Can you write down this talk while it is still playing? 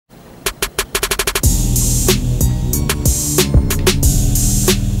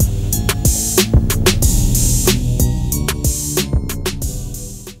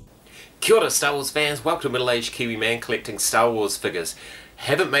Kia ora Star Wars fans, welcome to middle-aged Kiwi man collecting Star Wars figures.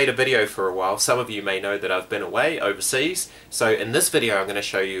 Haven't made a video for a while. Some of you may know that I've been away overseas, so in this video I'm going to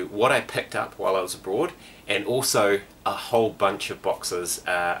show you what I picked up while I was abroad, and also a whole bunch of boxes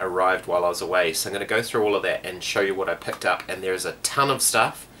arrived while I was away. So I'm going to go through all of that and show you what I picked up, and there's a ton of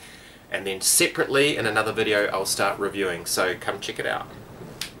stuff, and then separately in another video I'll start reviewing, so come check it out.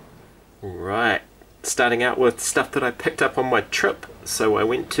 Right, starting out with stuff that I picked up on my trip. So I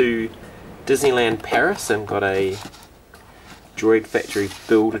went to Disneyland Paris and got a Droid Factory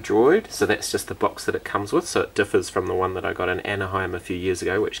Build-A-Droid. So that's just the box that it comes with, so it differs from the one that I got in Anaheim a few years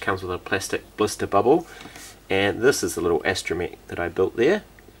ago, which comes with a plastic blister bubble. And this is the little astromech that I built there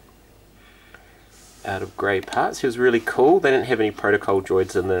out of grey parts. He was really cool. They didn't have any protocol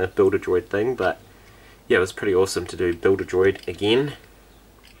droids in the Build-A-Droid thing, but yeah, it was pretty awesome to do Build-A-Droid again.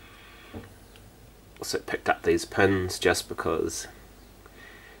 Also picked up these pins just because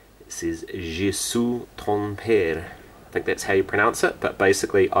it says Je suis ton père. I think that's how you pronounce it, but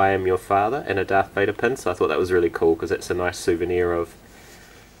basically I am your father, and a Darth Vader pin, so I thought that was really cool because it's a nice souvenir of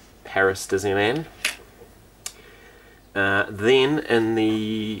Paris Disneyland.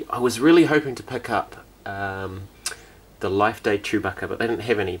 Then I was really hoping to pick up the Life Day Chewbacca, but they didn't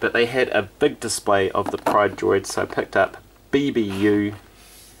have any, but they had a big display of the Pride droids, so I picked up BBU,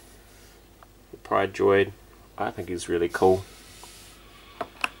 the Pride droid. I think he's really cool.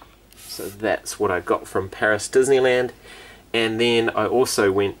 So that's what I got from Paris Disneyland. And then I also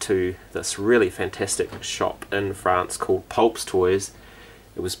went to this really fantastic shop in France called Pulp's Toys.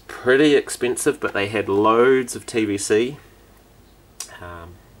 It was pretty expensive, but they had loads of TVC. I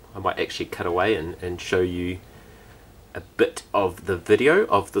might actually cut away and show you a bit of the video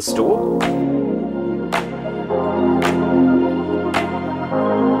of the store.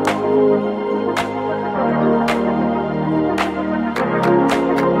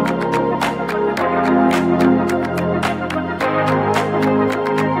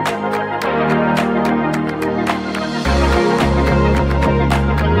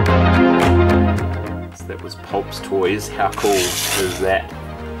 Pulp's Toys, how cool is that?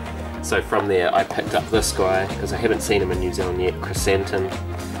 So from there I picked up this guy because I haven't seen him in New Zealand yet, Chrysanthemum.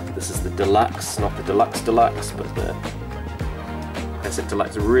 This is the deluxe, not the deluxe, but the classic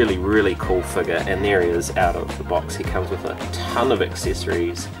deluxe. Really cool figure, and there he is out of the box. He comes with a ton of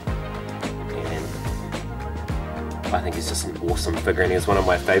accessories, and I think he's just an awesome figure, and he's one of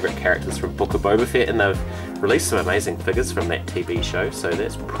my favourite characters from Book of Boba Fett, and they've released some amazing figures from that TV show, so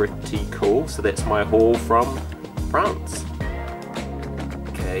that's pretty cool. So that's my haul from France.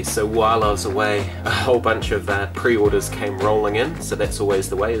 Okay, so while I was away, a whole bunch of pre-orders came rolling in, so that's always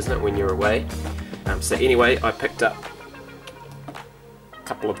the way, isn't it, when you're away? So anyway, I picked up a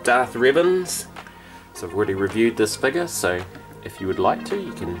couple of Darth ribbons. So I've already reviewed this figure, so if you would like to,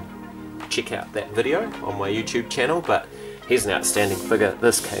 you can check out that video on my YouTube channel, but he's an outstanding figure.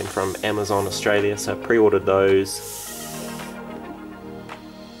 This came from Amazon Australia, so I pre-ordered those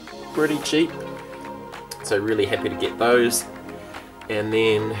pretty cheap, so really happy to get those. And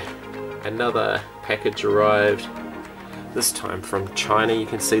then another package arrived, this time from China. You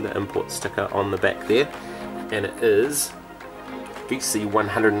can see the import sticker on the back there, and it is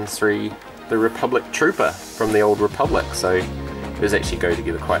VC-103, the Republic Trooper from the Old Republic, so those actually go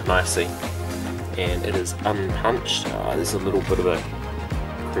together quite nicely. And it is unpunched. There's a little bit of a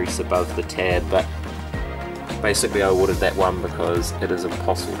crease above the tab, but basically I ordered that one because it is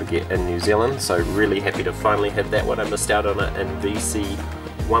impossible to get in New Zealand, so really happy to finally have that one. I missed out on it in VC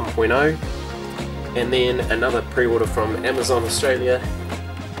 1.0. And then another pre-order from Amazon Australia.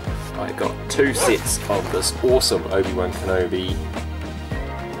 I got two sets of this awesome Obi-Wan Kenobi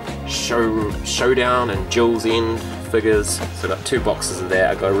Showdown and Jill's End figures. So I got two boxes of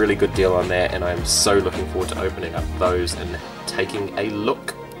that. I got a really good deal on that, and I'm so looking forward to opening up those and taking a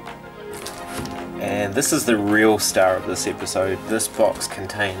look. And this is the real star of this episode. This box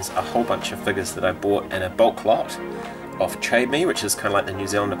contains a whole bunch of figures that I bought in a bulk lot off Trade Me, which is kind of like the New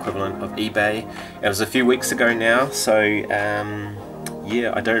Zealand equivalent of eBay. It was a few weeks ago now, so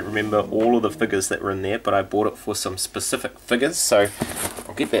yeah, I don't remember all of the figures that were in there, but I bought it for some specific figures, so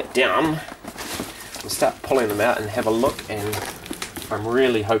I'll get that down. We'll start pulling them out and have a look, and I'm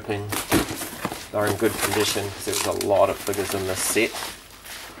really hoping they're in good condition because there's a lot of figures in this set.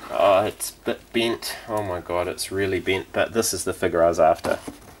 Oh, it's a bit bent. Oh my god, it's really bent, but this is the figure I was after.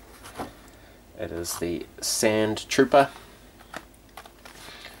 It is the Sand Trooper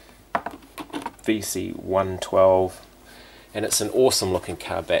VC-112, and it's an awesome looking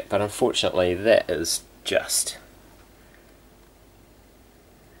card back, but unfortunately that is just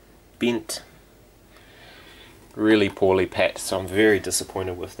bent, really poorly packed, so I'm very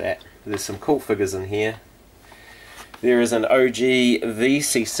disappointed with that. there's some cool figures in here. There is an OG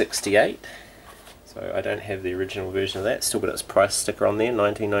VC68, so I don't have the original version of that. Still got its price sticker on there,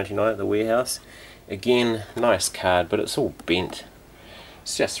 $19.99 at the warehouse. Again, nice card, but it's all bent.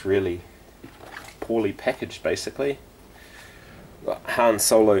 It's just really poorly packaged, basically. Got Han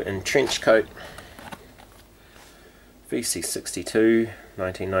Solo in trench coat. VC62,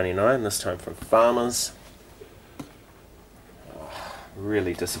 $19.99, this time from Farmers. Oh,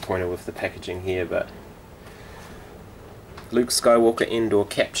 really disappointed with the packaging here, but Luke Skywalker indoor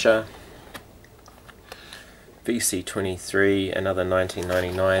capture. VC23, another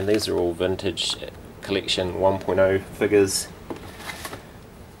 $19.99. These are all vintage collection 1.0 figures.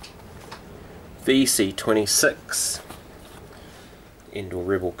 VC26, indoor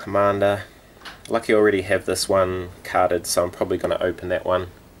Rebel Commander. Lucky I already have this one carded, so I'm probably going to open that one.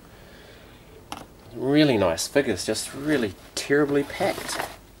 Really nice figures, just really terribly packed.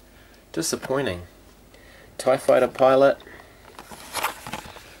 Disappointing. TIE Fighter pilot.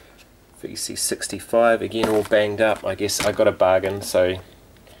 VC65, again all banged up. I guess I got a bargain, so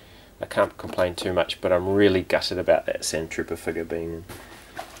I can't complain too much, but I'm really gutted about that Sand Trooper figure being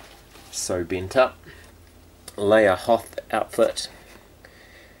so bent up. Leia Hoth outfit.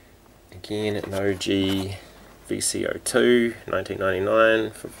 Again an OG VC02,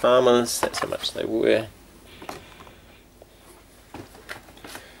 $19.99 from Farmers. That's how much they were.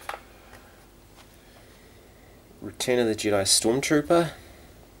 Return of the Jedi Stormtrooper.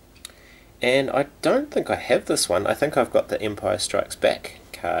 And I don't think I have this one. I think I've got the Empire Strikes Back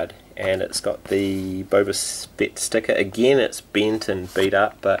card, and it's got the Boba Fett sticker. Again, it's bent and beat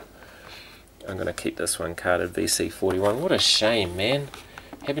up, but I'm going to keep this one carded, VC41. What a shame, man.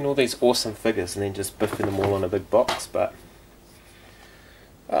 Having all these awesome figures and then just biffing them all in a big box. But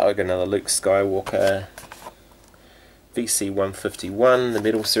oh, I got another Luke Skywalker, VC151, the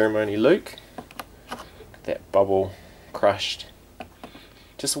Medal Ceremony Luke. That bubble crushed.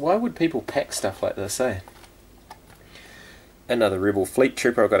 Just why would people pack stuff like this, eh? Another Rebel Fleet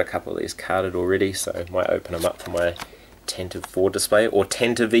Trooper. I've got a couple of these carded already, so I might open them up for my Tantive 4 display, or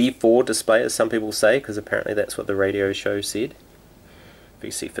Tantive 4 display as some people say, because apparently that's what the radio show said.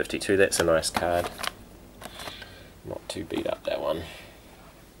 VC52, that's a nice card. Not too beat up, that one.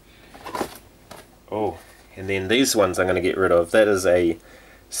 Oh, and then these ones I'm going to get rid of. That is a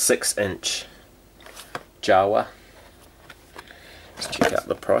 6-inch Jawa. Let's check out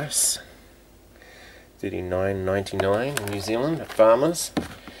the price. $39.99 in New Zealand at Farmers.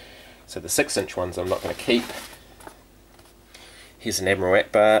 So the 6-inch ones I'm not going to keep. Here's an Admiral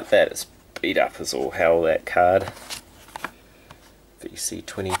Akbar. That is beat up as all hell, that card.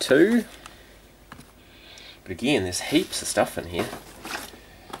 VC22. But again, there's heaps of stuff in here.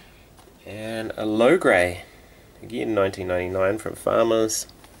 And a low grey. Again, $19.99 from Farmers.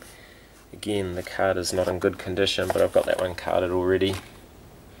 Again, the card is not in good condition, but I've got that one carded already.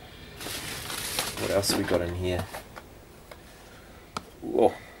 What else have we got in here?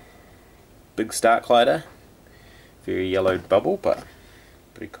 Whoa. Big Starklighter. Very yellowed bubble, but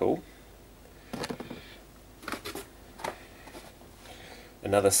pretty cool.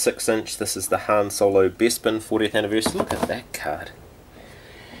 Another 6-inch. This is the Han Solo Bespin 40th anniversary. Look at that card.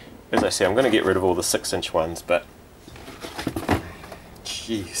 As I say, I'm going to get rid of all the 6-inch ones, but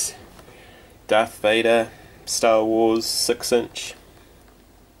jeez. Darth Vader, Star Wars 6-inch.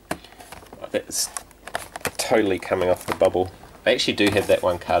 That's totally coming off the bubble. I actually do have that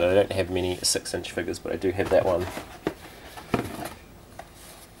one carded. I don't have many 6-inch figures, but I do have that one.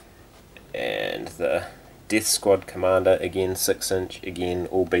 And the Death Squad Commander, again 6-inch, again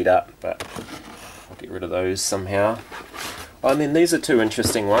all beat up, but I'll get rid of those somehow. Oh, and then these are two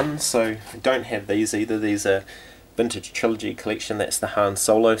interesting ones, so I don't have these either. These are Vintage Trilogy Collection. That's the Han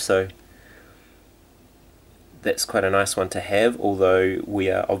Solo, so that's quite a nice one to have, although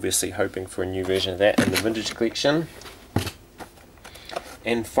we are obviously hoping for a new version of that in the Vintage Collection.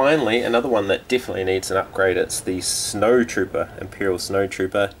 And finally, another one that definitely needs an upgrade. It's the Snow Trooper, Imperial Snow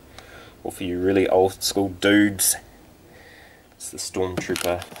Trooper, or for you really old school dudes, it's the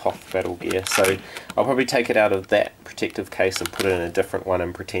Stormtrooper Hoth Battle Gear. So I'll probably take it out of that protective case and put it in a different one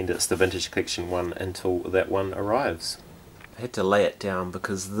and pretend it's the Vintage Collection one until that one arrives. I had to lay it down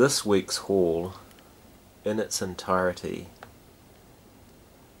because this week's haul in its entirety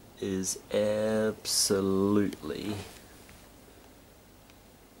is absolutely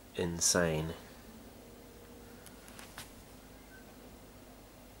insane.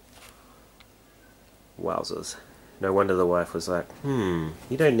 Wowzers. No wonder the wife was like, you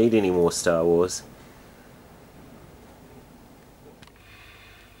don't need any more Star Wars.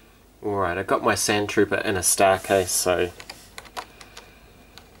 Alright, I got my Sand Trooper in a star case, so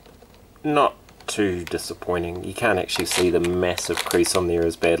not too disappointing. You can't actually see the massive crease on there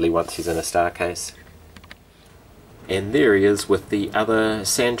as badly once he's in a star case. And there he is with the other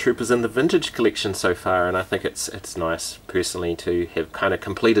Sand Troopers in the vintage collection so far, and I think it's nice personally to have kind of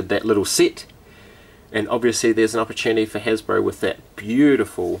completed that little set. And obviously there's an opportunity for Hasbro with that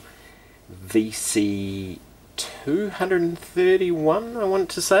beautiful VC 231, I want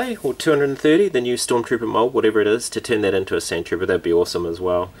to say, or 230, the new Stormtrooper mold, whatever it is, to turn that into a Sand Trooper. That'd be awesome as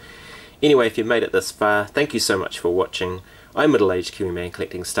well. Anyway, if you've made it this far, thank you so much for watching. I'm middle-aged Kiwi man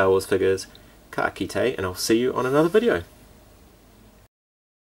collecting Star Wars figures. Ka kite, and I'll see you on another video.